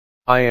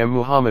I am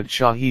Muhammad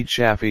Shahid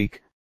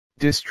Shafiq,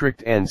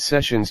 District and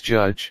Sessions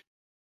Judge.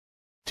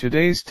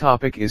 Today's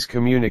topic is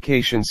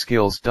communication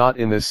skills.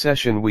 In this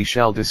session we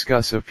shall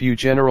discuss a few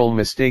general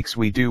mistakes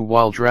we do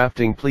while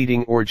drafting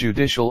pleading or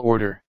judicial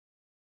order.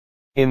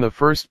 In the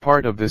first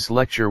part of this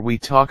lecture we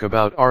talk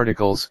about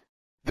articles,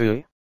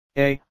 the,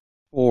 a,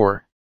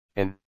 or,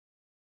 an.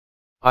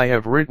 I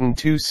have written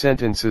 2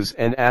 sentences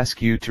and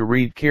ask you to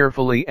read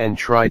carefully and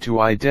try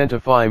to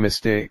identify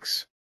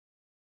mistakes.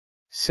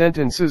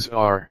 Sentences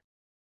are: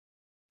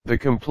 the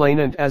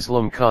complainant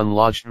Aslam Khan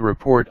lodged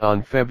report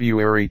on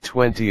February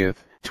 20,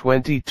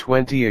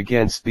 2020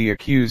 against the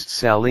accused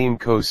Salim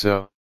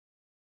Koso.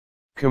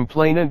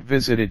 Complainant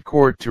visited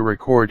court to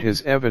record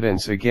his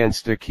evidence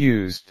against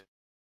accused.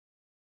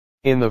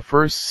 In the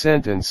first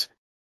sentence,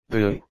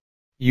 the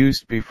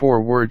used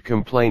before word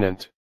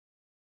complainant.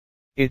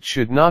 It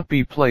should not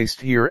be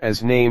placed here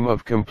as name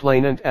of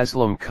complainant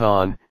Aslam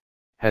Khan,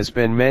 has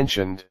been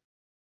mentioned.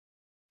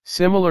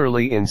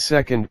 Similarly, in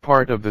second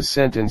part of the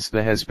sentence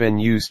the has been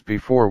used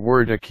before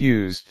word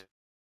accused.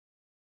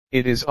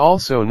 It is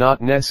also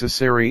not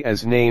necessary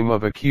as name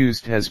of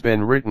accused has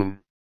been written.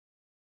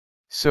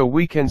 So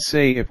we can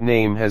say if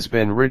name has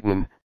been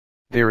written,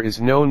 there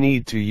is no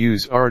need to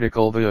use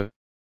article the.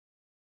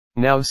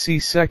 Now see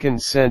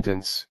second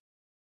sentence.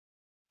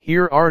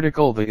 Here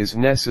article the is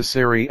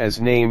necessary as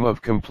name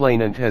of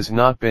complainant has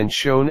not been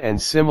shown,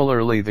 and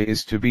similarly the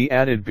is to be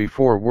added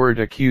before word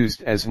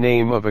accused as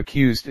name of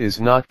accused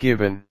is not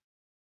given.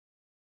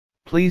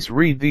 Please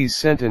read these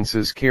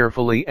sentences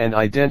carefully and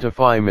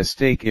identify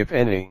mistake if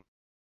any.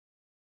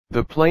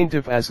 The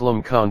plaintiff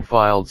Aslam Khan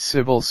filed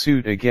civil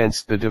suit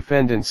against the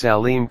defendant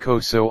Salim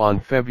Koso on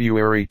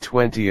February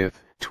 20,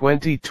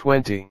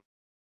 2020.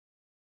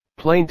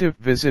 Plaintiff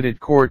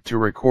visited court to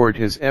record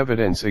his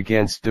evidence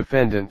against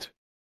defendant.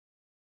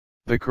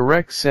 The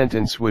correct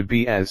sentence would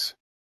be as: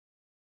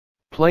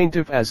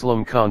 plaintiff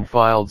Aslam Khan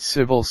filed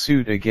civil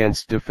suit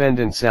against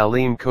defendant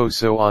Salim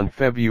Koso on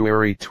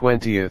February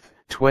 20,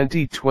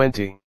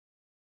 2020.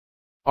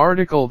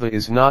 Article the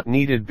is not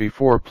needed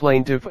before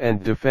plaintiff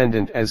and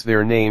defendant as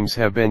their names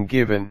have been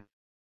given.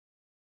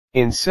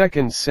 In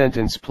second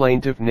sentence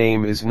plaintiff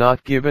name is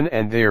not given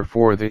and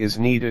therefore the is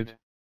needed.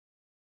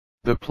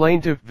 The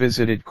plaintiff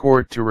visited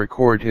court to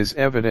record his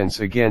evidence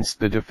against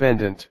the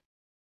defendant.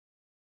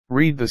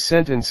 Read the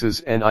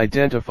sentences and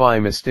identify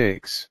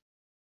mistakes.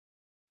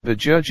 The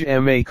Judge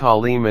M.A.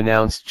 Kaleem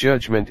announced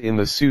judgment in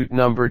the suit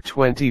number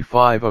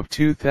 25 of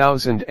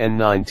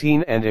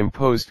 2019 and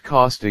imposed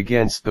cost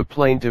against the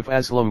plaintiff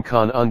Aslam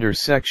Khan under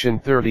Section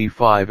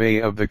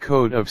 35A of the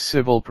Code of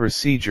Civil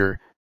Procedure,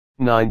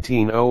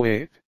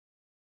 1908.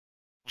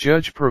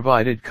 Judge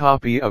provided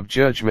copy of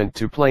judgment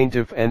to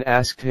plaintiff and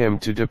asked him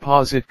to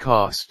deposit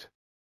cost.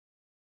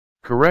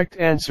 Correct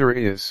answer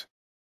is: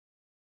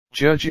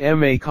 Judge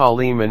M.A.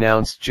 Kaleem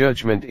announced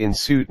judgment in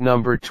suit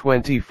number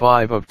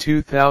 25 of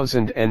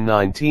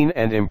 2019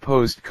 and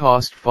imposed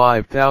cost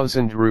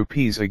 5,000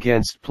 rupees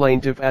against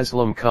plaintiff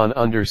Aslam Khan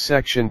under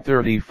Section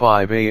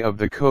 35A of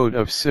the Code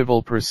of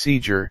Civil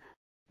Procedure,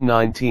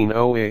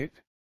 1908.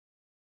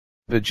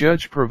 The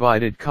judge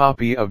provided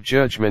copy of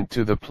judgment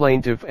to the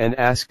plaintiff and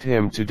asked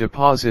him to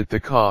deposit the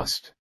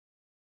cost.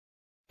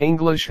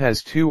 English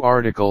has 2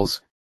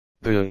 articles,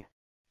 the,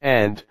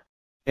 and,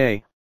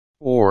 a,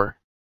 or,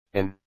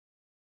 an.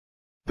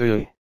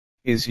 The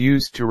is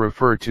used to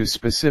refer to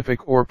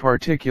specific or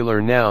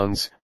particular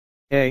nouns,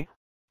 a,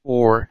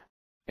 or,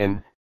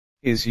 an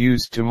is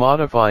used to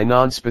modify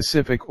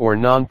non-specific or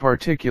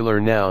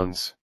non-particular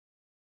nouns.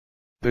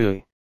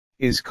 The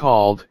is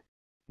called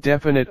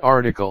definite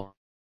article.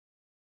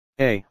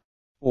 A,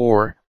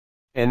 or,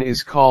 an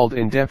is called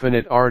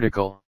indefinite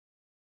article.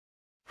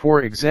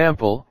 For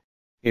example,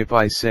 if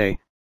I say,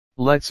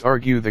 let's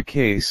argue the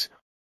case,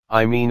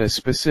 I mean a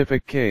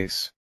specific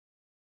case.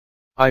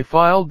 I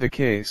filed the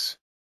case.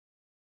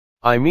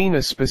 I mean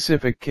a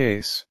specific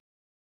case.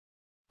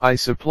 I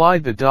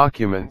supplied the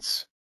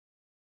documents.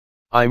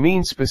 I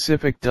mean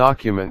specific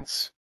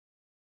documents.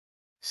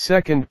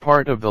 Second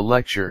part of the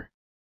lecture.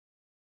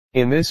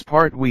 In this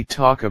part we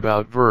talk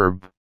about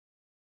verb.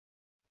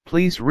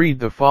 Please read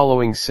the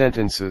following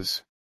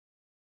sentences.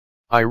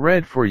 I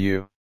read for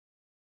you.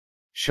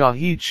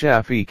 Shahid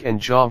Shafiq and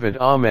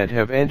Javed Ahmed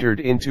have entered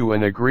into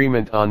an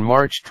agreement on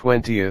March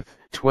 20,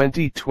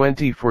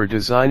 2020 for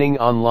designing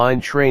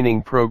online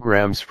training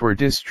programs for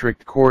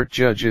district court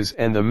judges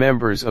and the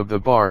members of the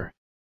bar.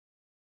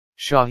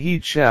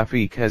 Shahid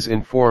Shafiq has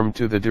informed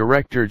to the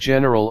Director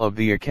General of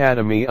the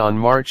Academy on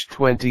March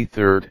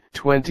 23,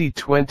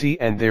 2020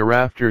 and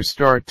thereafter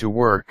start to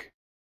work.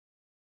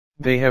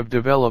 They have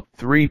developed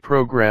 3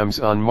 programs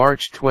on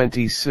March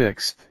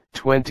 26,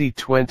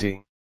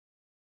 2020.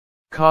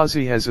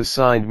 Qazi has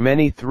assigned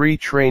many 3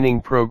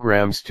 training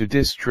programs to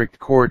district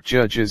court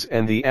judges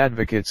and the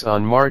advocates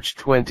on March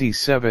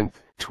 27,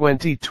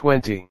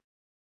 2020.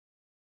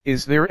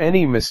 Is there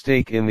any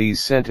mistake in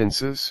these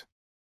sentences?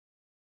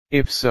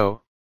 If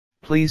so,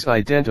 please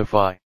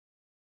identify.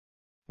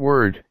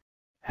 Word,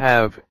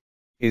 have,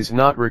 is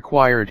not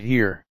required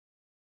here.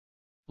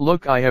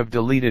 Look, I have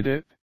deleted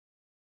it.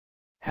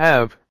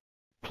 Have,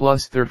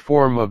 plus third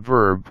form of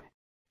verb,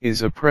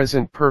 is a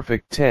present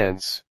perfect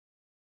tense.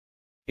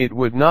 It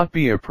would not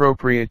be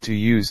appropriate to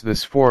use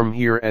this form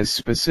here as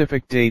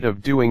specific date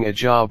of doing a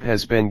job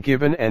has been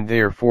given and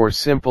therefore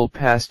simple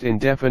past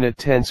indefinite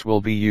tense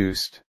will be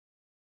used.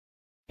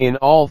 In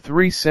all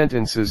three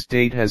sentences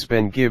date has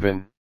been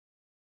given.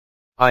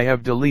 I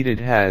have deleted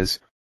has,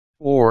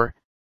 or,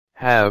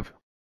 have,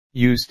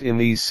 used in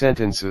these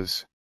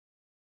sentences.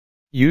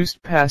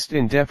 Used past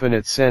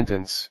indefinite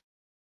sentence.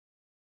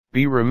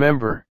 B.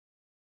 Remember,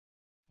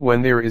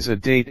 when there is a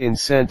date in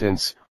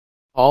sentence,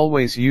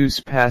 always use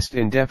past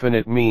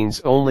indefinite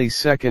means only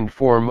second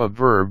form of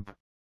verb.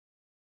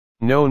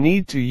 No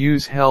need to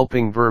use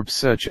helping verbs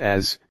such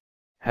as,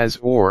 has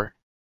or,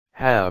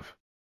 have.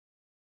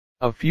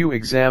 A few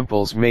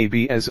examples may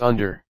be as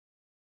under.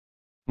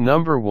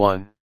 Number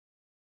 1.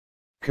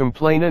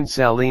 Complainant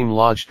Salim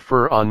lodged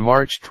FIR on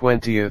March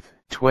 20,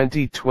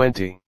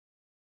 2020.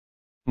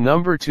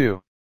 Number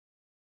 2.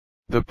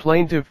 The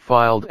plaintiff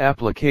filed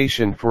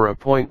application for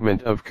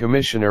appointment of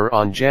commissioner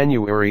on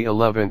January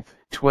 11,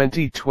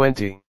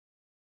 2020.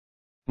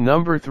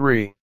 Number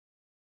 3.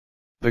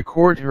 The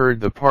court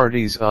heard the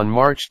parties on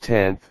March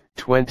 10,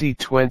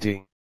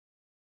 2020.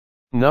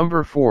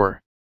 Number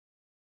 4.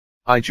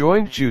 I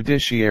joined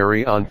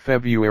judiciary on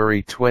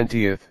February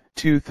 20,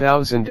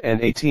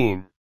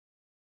 2018.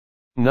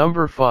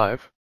 Number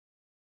 5.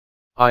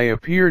 I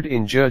appeared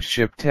in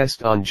judgeship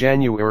test on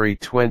January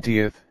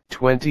 20,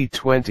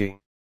 2020.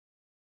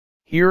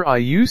 Here I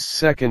used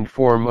second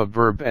form of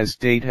verb as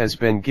date has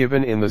been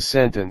given in the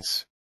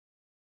sentence.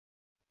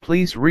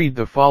 Please read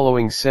the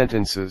following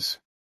sentences.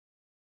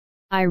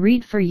 I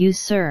read for you,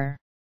 sir.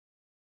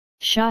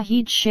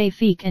 Shahid,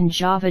 Shafiq and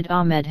Javed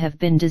Ahmed have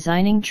been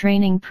designing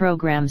training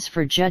programs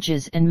for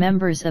judges and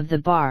members of the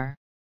bar.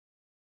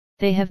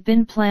 They have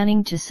been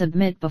planning to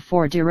submit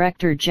before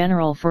Director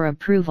General for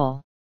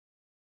approval.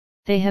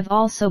 They have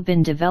also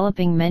been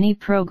developing many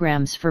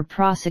programs for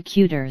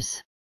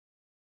prosecutors.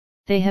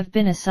 They have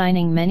been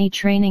assigning many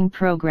training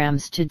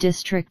programs to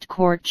district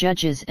court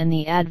judges and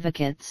the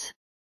advocates.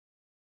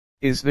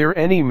 Is there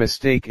any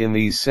mistake in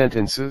these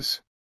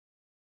sentences?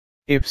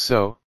 If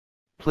so,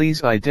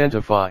 please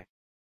identify.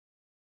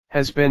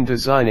 Has been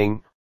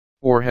designing,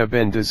 or have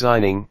been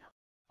designing,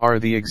 are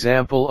the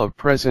example of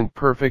present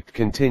perfect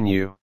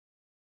continue.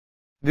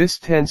 This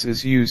tense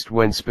is used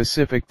when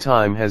specific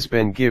time has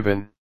been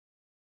given.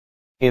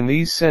 In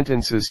these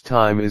sentences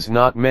time is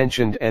not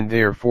mentioned and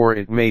therefore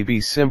it may be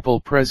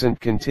simple present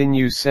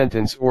continuous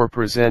sentence or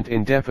present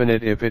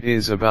indefinite if it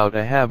is about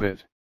a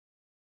habit.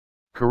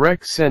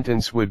 Correct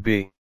sentence would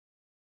be: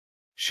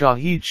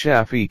 Shahid,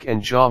 Shafiq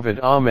and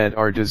Javed Ahmed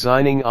are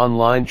designing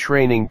online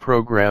training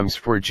programs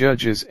for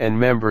judges and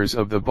members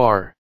of the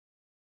bar.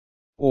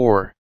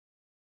 Or,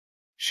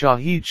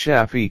 Shahid,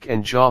 Shafiq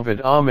and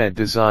Javed Ahmed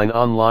design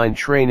online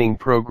training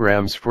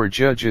programs for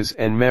judges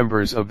and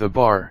members of the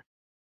bar.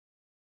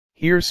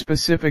 Here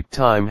specific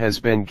time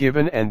has been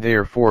given and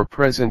therefore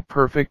present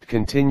perfect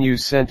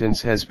continuous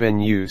sentence has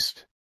been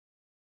used.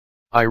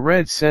 I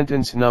read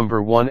sentence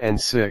number 1 and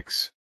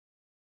 6.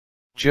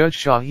 Judge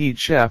Shahid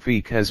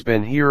Shafiq has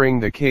been hearing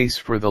the case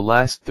for the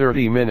last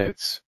 30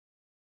 minutes.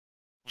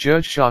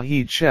 Judge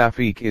Shahid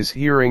Shafiq is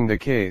hearing the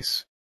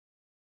case.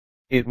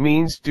 It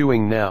means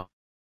doing now.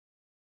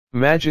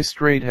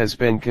 Magistrate has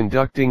been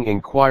conducting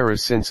inquiry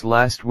since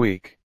last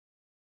week.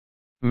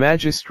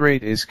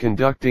 Magistrate is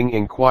conducting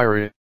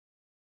inquiry.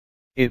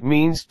 It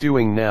means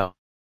doing now.